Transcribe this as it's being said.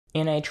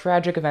In a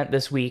tragic event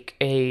this week,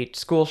 a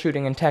school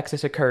shooting in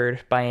Texas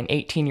occurred by an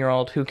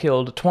 18-year-old who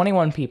killed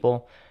 21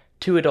 people,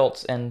 2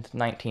 adults and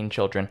 19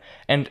 children.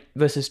 And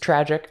this is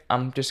tragic.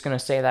 I'm just going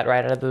to say that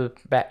right out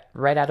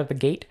of the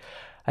gate.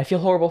 I feel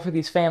horrible for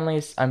these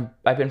families.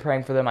 I've been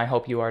praying for them. I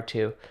hope you are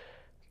too.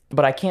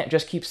 But I can't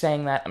just keep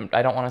saying that.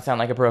 I don't want to sound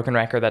like a broken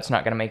record. That's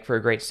not going to make for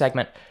a great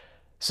segment.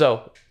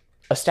 So,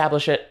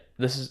 establish it.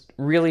 This is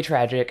really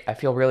tragic. I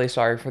feel really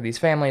sorry for these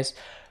families.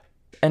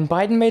 And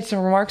Biden made some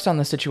remarks on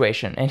the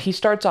situation, and he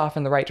starts off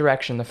in the right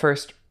direction. The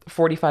first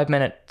 45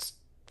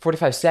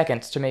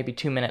 seconds to maybe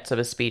 2 minutes of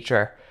his speech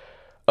are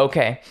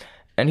okay.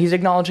 And he's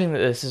acknowledging that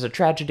this is a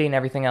tragedy and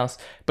everything else,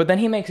 but then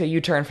he makes a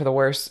U-turn for the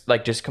worse,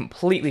 like just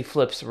completely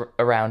flips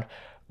around.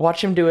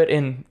 Watch him do it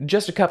in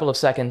just a couple of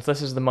seconds.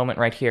 This is the moment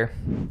right here.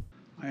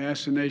 I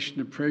ask the nation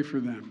to pray for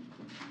them,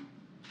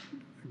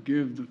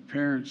 give the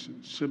parents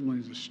and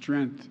siblings the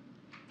strength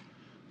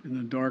in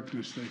the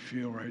darkness they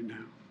feel right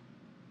now.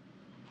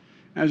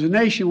 As a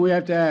nation, we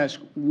have to ask,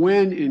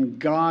 when in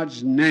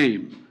God's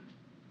name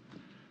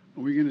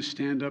are we going to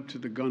stand up to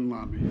the gun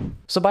lobby?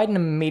 So Biden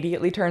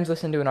immediately turns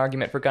this into an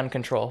argument for gun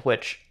control,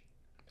 which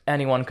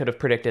anyone could have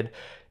predicted.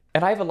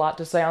 And I have a lot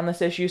to say on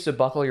this issue, so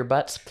buckle your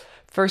butts.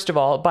 First of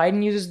all,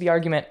 Biden uses the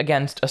argument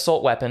against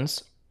assault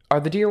weapons. Are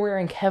the deer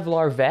wearing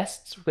Kevlar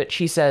vests? Which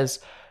he says,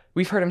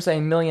 we've heard him say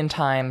a million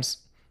times,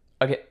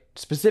 again,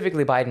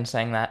 specifically Biden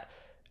saying that,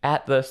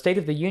 at the State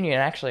of the Union.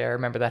 Actually, I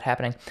remember that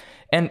happening.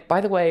 And by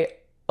the way,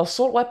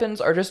 assault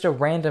weapons are just a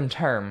random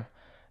term.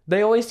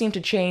 They always seem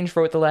to change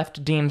for what the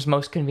left deems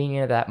most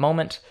convenient at that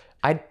moment.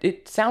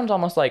 It sounds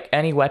almost like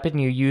any weapon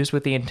you use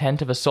with the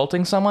intent of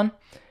assaulting someone.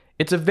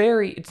 It's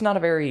not a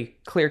very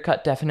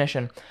clear-cut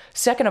definition.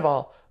 Second of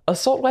all,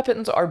 assault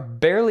weapons are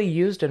barely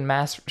used in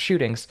mass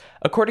shootings.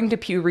 According to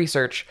Pew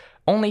Research,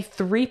 only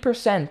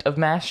 3% of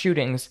mass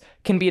shootings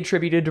can be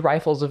attributed to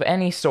rifles of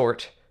any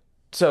sort.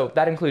 So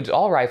that includes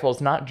all rifles,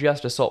 not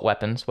just assault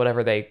weapons,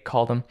 whatever they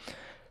call them.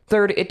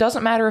 Third, it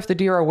doesn't matter if the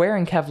deer are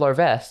wearing Kevlar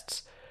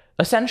vests.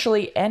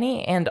 Essentially,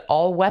 any and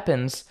all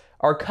weapons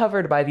are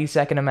covered by the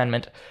Second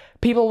Amendment.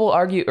 People will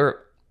argue,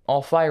 or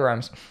all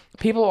firearms,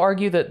 people will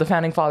argue that the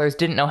Founding Fathers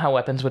didn't know how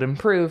weapons would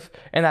improve,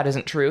 and that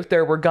isn't true.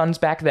 There were guns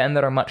back then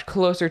that are much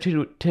closer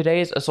to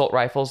today's assault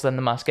rifles than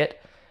the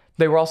musket.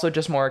 They were also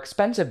just more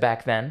expensive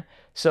back then,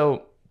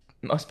 so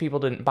most people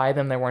didn't buy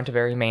them. They weren't a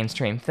very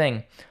mainstream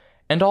thing.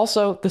 And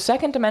also, the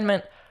Second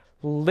Amendment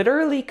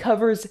literally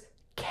covers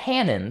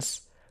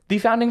cannons. The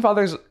Founding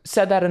Fathers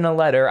said that in a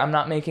letter. I'm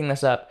not making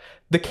this up.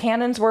 The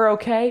cannons were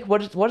okay.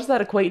 What does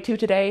that equate to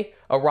today?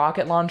 A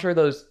rocket launcher,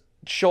 those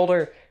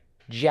shoulder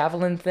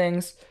javelin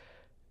things?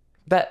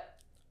 A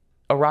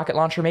rocket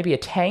launcher, maybe a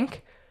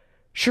tank?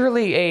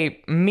 Surely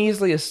a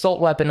measly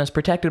assault weapon is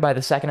protected by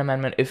the Second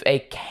Amendment. If a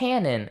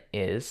cannon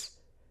is,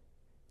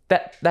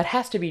 that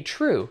has to be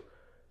true.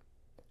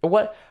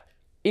 What,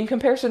 in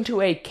comparison to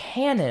a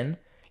cannon,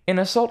 an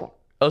assault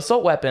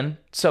weapon,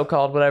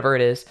 so-called, whatever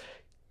it is,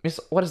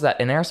 what is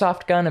that, an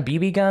airsoft gun, a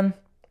BB gun?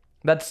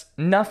 That's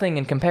nothing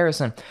in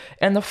comparison.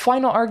 And the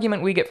final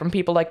argument we get from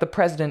people like the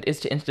president is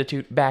to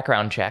institute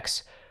background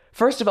checks.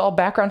 First of all,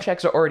 background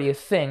checks are already a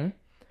thing,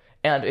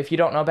 and if you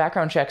don't know,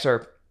 background checks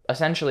are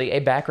essentially a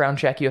background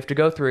check you have to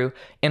go through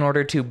in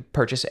order to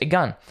purchase a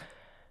gun.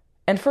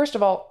 And first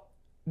of all,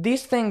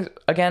 these things,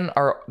 again,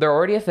 they're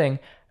already a thing,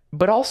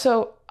 but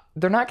also,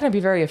 they're not going to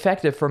be very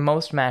effective for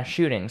most mass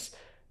shootings.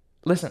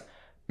 Listen,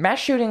 mass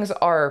shootings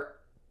are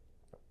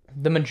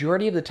the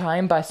majority of the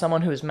time by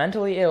someone who is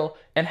mentally ill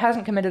and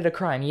hasn't committed a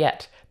crime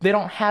yet. They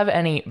don't have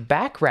any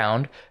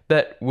background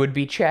that would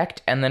be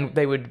checked and then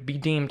they would be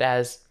deemed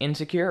as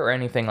insecure or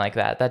anything like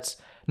that. That's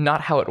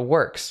not how it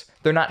works.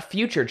 They're not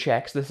future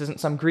checks. This isn't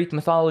some Greek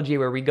mythology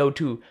where we go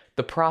to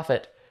the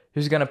prophet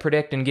who's going to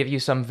predict and give you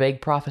some vague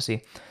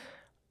prophecy.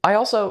 I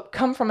also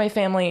come from a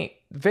family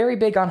very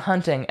big on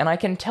hunting, and I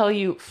can tell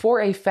you for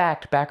a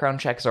fact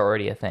background checks are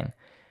already a thing.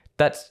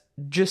 That's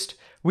just,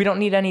 we don't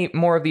need any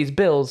more of these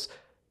bills.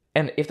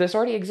 And if this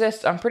already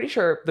exists, I'm pretty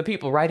sure the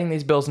people writing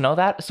these bills know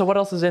that, so what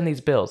else is in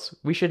these bills?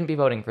 We shouldn't be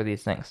voting for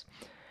these things.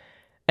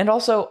 And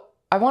also,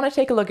 I want to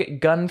take a look at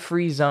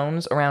gun-free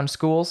zones around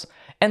schools,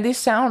 and these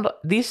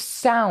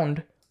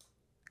sound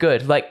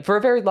good. Like, for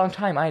a very long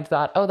time, I had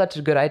thought, oh, that's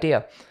a good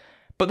idea.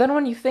 But then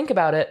when you think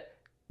about it,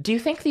 do you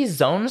think these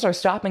zones are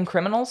stopping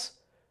criminals?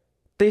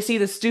 They see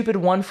the stupid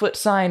 1-foot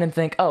sign and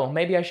think, oh,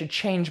 maybe I should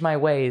change my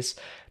ways.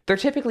 They're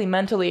typically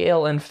mentally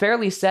ill and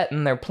fairly set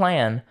in their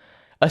plan.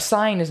 A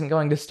sign isn't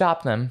going to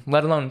stop them,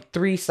 let alone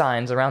 3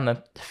 signs around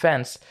the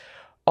fence.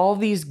 All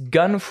these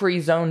gun-free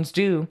zones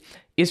do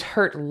is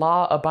hurt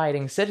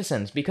law-abiding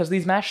citizens, because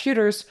these mass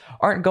shooters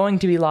aren't going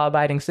to be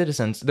law-abiding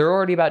citizens. They're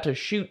already about to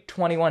shoot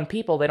 21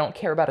 people. They don't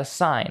care about a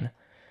sign.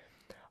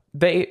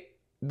 The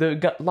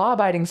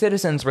law-abiding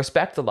citizens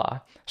respect the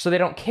law, so they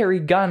don't carry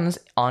guns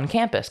on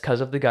campus because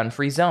of the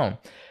gun-free zone.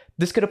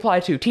 This could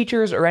apply to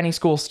teachers or any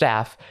school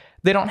staff.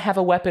 They don't have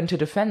a weapon to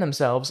defend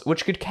themselves,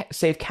 which could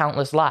save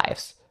countless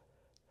lives.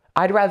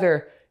 I'd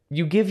rather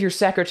you give your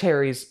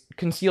secretaries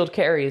concealed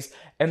carries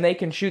and they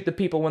can shoot the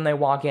people when they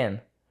walk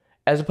in,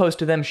 as opposed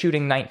to them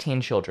shooting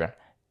 19 children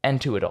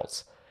and 2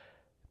 adults.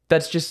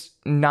 That's just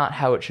not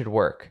how it should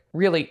work.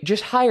 Really,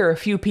 just hire a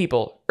few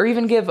people, or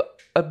even give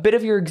a bit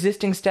of your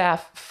existing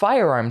staff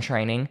firearm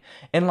training,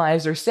 and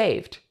lives are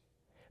saved.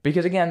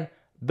 Because again,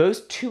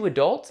 those 2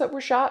 adults that were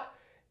shot,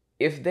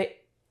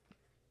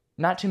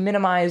 not to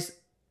minimize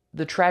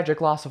the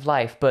tragic loss of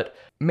life, but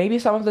maybe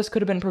some of this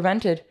could have been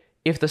prevented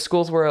if the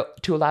schools were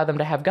to allow them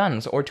to have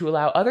guns, or to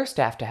allow other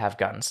staff to have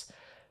guns.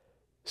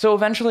 So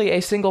eventually,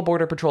 a single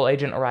Border Patrol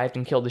agent arrived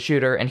and killed the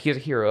shooter, and he's a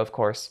hero, of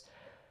course.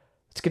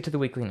 Let's get to the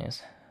weekly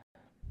news.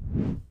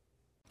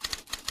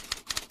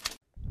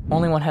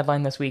 Only one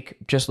headline this week.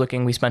 Just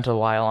looking, we spent a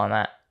while on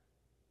that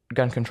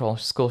gun control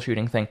school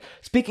shooting thing.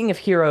 Speaking of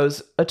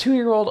heroes, a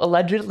 2-year-old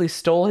allegedly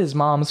stole his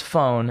mom's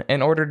phone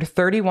and ordered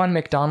 31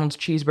 McDonald's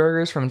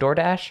cheeseburgers from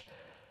DoorDash.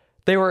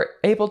 They were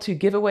able to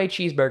give away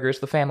cheeseburgers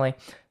to the family,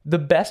 the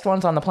best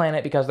ones on the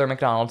planet because they're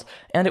McDonald's,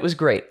 and it was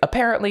great.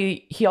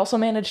 Apparently, he also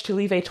managed to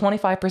leave a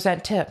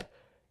 25% tip.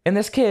 And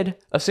this kid,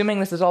 assuming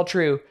this is all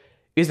true,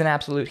 is an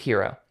absolute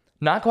hero.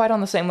 Not quite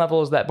on the same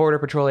level as that Border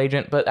Patrol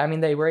agent, but I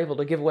mean, they were able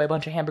to give away a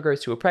bunch of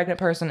hamburgers to a pregnant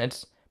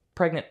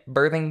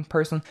birthing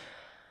person.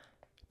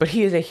 But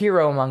he is a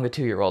hero among the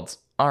 2-year-olds.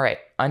 Alright,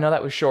 I know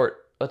that was short.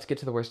 Let's get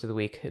to the worst of the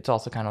week. It's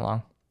also kind of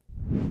long.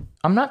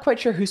 I'm not quite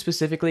sure who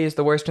specifically is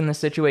the worst in this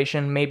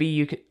situation.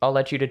 Maybe I'll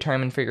let you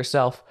determine for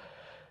yourself.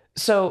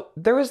 So,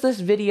 there was this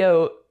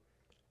video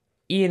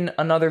in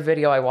another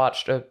video I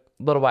watched a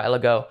little while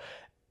ago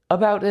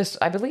about this,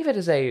 I believe it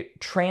is a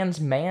trans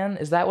man.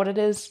 Is that what it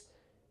is?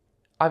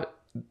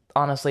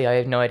 Honestly, I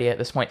have no idea at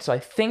this point. So I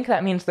think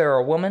that means they're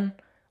a woman,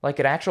 like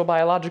an actual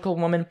biological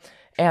woman,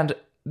 and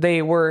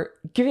they were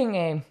giving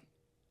a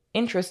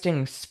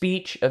interesting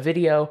speech, a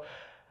video,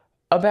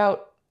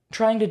 about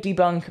trying to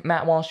debunk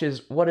Matt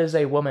Walsh's What is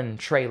a Woman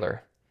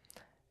trailer.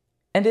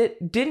 And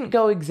it didn't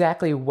go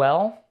exactly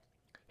well.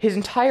 His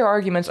entire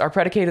arguments are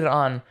predicated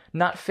on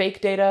not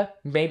fake data,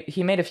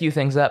 he made a few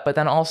things up, but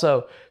then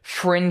also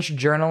fringe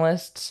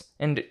journalists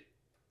and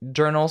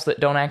journals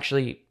that don't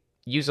actually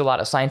use a lot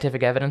of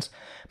scientific evidence.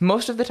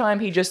 Most of the time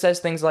he just says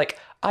things like,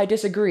 I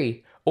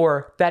disagree,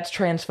 or that's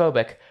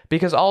transphobic,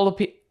 because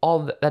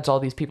that's all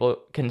these people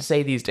can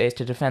say these days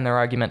to defend their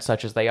arguments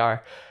such as they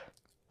are.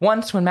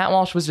 Once, when Matt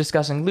Walsh was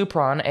discussing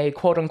Lupron, a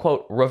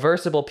quote-unquote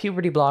reversible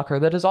puberty blocker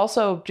that is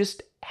also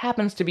just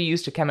happens to be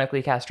used to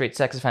chemically castrate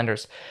sex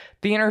offenders,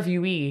 the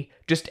interviewee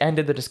just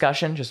ended the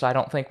discussion, just I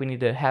don't think we need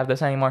to have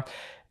this anymore.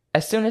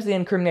 As soon as the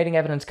incriminating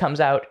evidence comes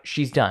out,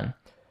 she's done.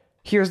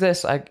 Here's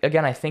this,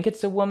 again, I think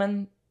it's a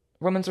woman's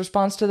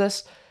response to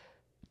this.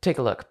 Take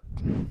a look.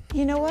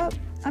 You know what?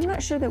 I'm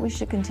not sure that we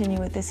should continue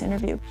with this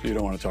interview. So you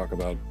don't want to talk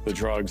about the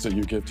drugs that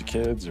you give to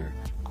kids, or?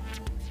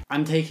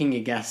 I'm taking a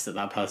guess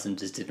that person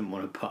just didn't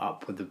want to put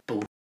up with the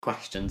bull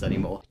questions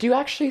anymore. Do you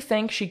actually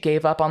think she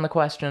gave up on the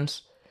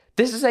questions?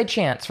 This is a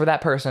chance for that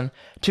person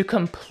to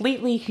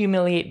completely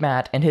humiliate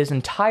Matt and his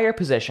entire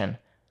position.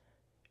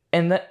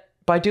 And that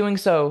by doing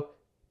so,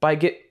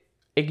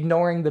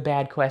 ignoring the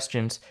bad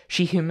questions,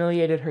 she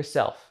humiliated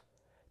herself.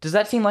 Does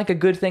that seem like a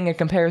good thing in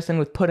comparison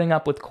with putting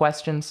up with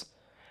questions?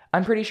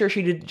 I'm pretty sure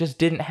she just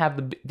didn't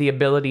have the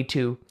ability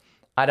to,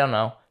 I don't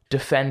know,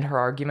 defend her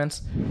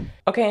arguments.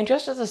 Okay, and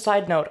just as a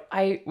side note,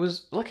 I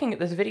was looking at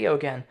this video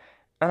again,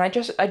 and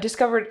I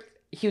discovered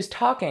he was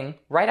talking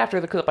right after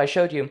the clip I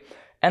showed you,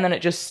 and then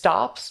it just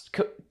stops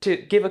to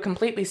give a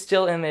completely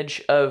still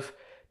image of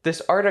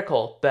this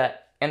article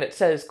and it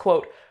says,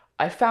 quote,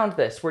 I found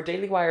this, where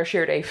Daily Wire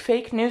shared a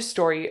fake news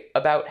story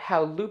about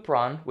how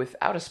Lupron,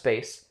 without a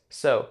space,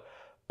 so,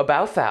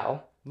 about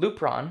thou,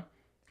 Lupron,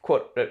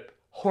 quote,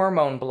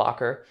 hormone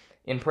blocker,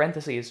 in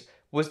parentheses,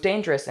 was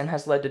dangerous and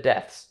has led to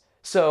deaths.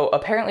 So,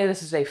 apparently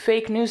this is a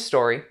fake news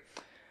story,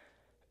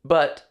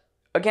 but,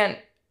 again,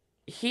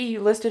 he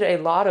listed a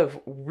lot of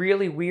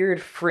really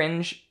weird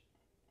fringe,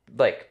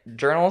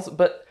 journals,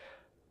 but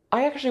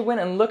I actually went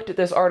and looked at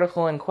this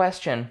article in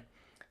question.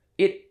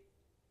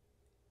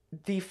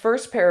 The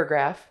first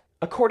paragraph,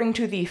 according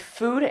to the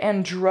Food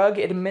and Drug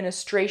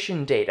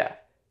Administration data,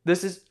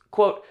 this is,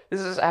 quote,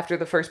 this is after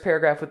the first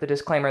paragraph with the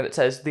disclaimer that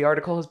says, the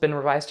article has been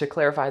revised to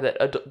clarify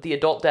that the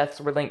adult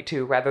deaths were linked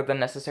to rather than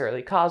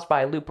necessarily caused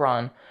by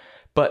Lupron,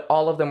 but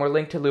all of them were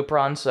linked to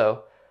Lupron,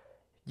 so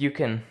you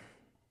can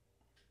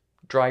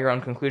draw your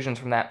own conclusions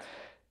from that.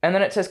 And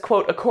then it says,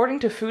 quote, according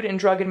to Food and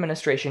Drug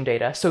Administration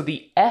data, so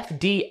the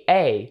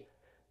FDA,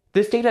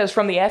 this data is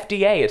from the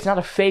FDA, it's not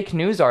a fake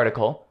news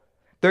article.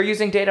 They're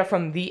using data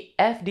from the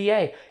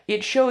FDA.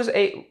 It shows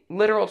a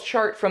literal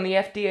chart from the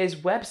FDA's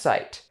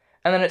website.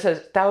 And then it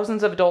says,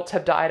 thousands of adults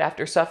have died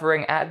after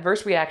suffering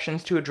adverse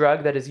reactions to a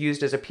drug that is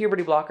used as a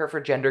puberty blocker for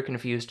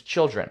gender-confused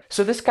children.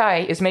 So this guy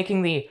is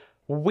making the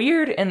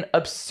weird and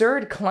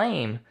absurd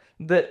claim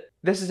that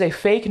this is a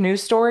fake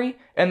news story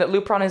and that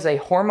Lupron is a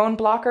hormone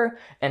blocker,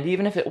 and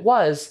even if it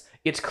was,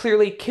 it's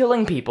clearly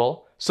killing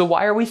people, so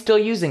why are we still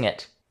using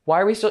it? Why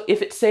are we still,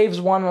 if it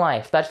saves one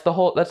life, that's the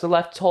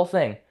left's whole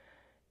thing.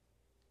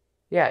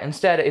 Yeah,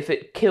 instead, if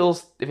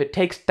it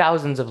takes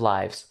thousands of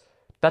lives,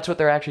 that's what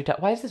they're actually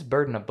why is this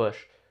bird in a bush?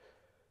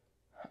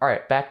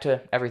 Alright, back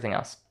to everything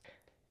else.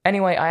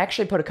 Anyway, I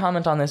actually put a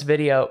comment on this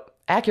video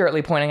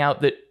accurately pointing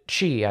out that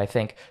she, I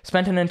think,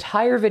 spent an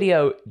entire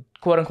video,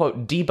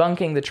 quote-unquote,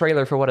 debunking the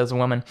trailer for What is a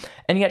Woman,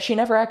 and yet she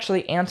never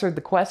actually answered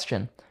the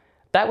question.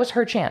 That was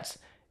her chance.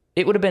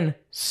 It would have been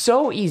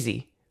so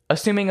easy,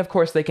 assuming, of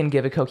course, they can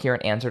give a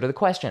coherent answer to the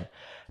question.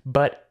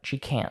 But she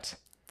can't.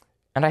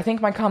 And I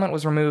think my comment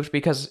was removed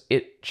because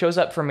it shows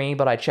up for me,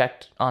 but I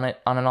checked on it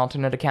on an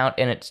alternate account,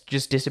 and it's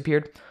just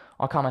disappeared.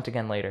 I'll comment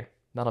again later.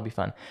 That'll be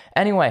fun.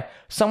 Anyway,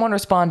 someone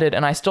responded,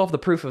 and I still have the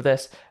proof of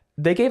this.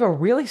 They gave a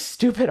really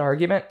stupid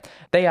argument.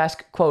 They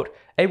asked, quote,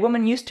 "A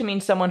woman used to mean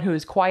someone who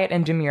is quiet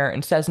and demure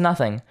and says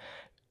nothing.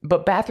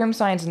 But bathroom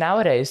signs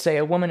nowadays say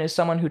a woman is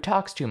someone who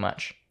talks too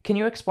much. Can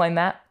you explain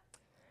that?"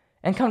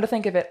 And come to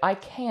think of it, I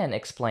can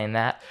explain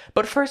that.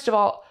 But first of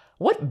all,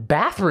 what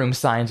bathroom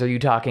signs are you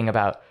talking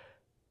about?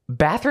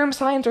 Bathroom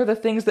signs are the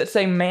things that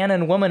say man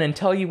and woman and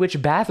tell you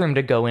which bathroom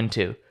to go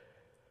into.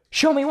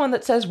 Show me one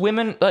that says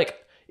women, like,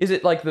 is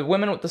it like the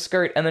women with the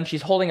skirt and then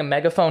she's holding a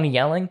megaphone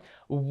yelling?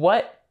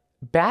 What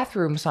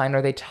bathroom sign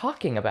are they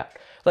talking about?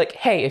 Like,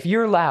 hey, if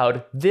you're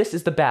loud, this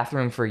is the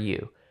bathroom for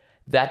you.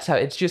 That's how,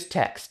 it's just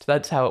text.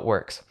 That's how it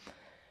works.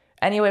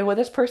 Anyway, what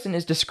this person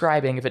is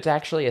describing, if it's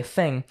actually a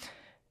thing,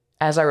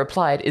 as I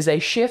replied, is a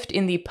shift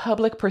in the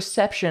public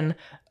perception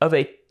of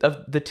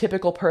the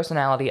typical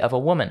personality of a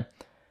woman.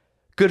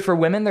 Good for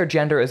women, their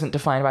gender isn't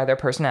defined by their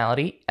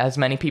personality, as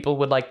many people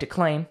would like to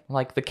claim,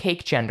 like the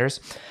cake genders.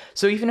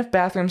 So even if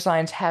bathroom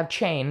signs have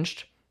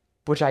changed,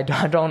 which I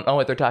don't know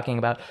what they're talking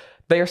about,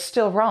 they are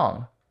still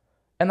wrong.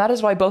 And that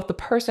is why both the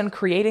person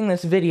creating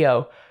this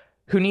video,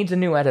 who needs a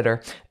new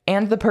editor,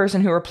 and the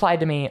person who replied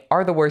to me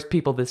are the worst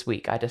people this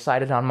week. I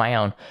decided on my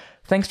own.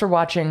 Thanks for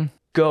watching.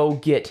 Go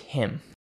get him.